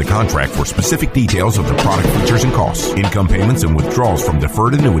review the contract for specific details of the product features and costs. Income payments and withdrawals from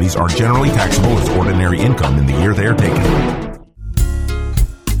deferred annuities are generally taxable as ordinary income in the year they are taken.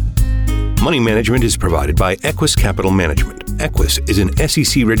 Money management is provided by Equus Capital Management. Equus is an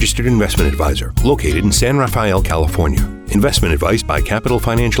SEC-registered investment advisor located in San Rafael, California. Investment advice by Capital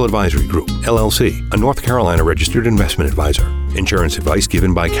Financial Advisory Group, LLC, a North Carolina-registered investment advisor. Insurance advice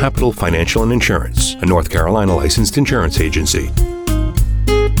given by Capital Financial and Insurance, a North Carolina-licensed insurance agency.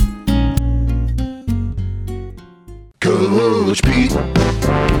 Coach Pete.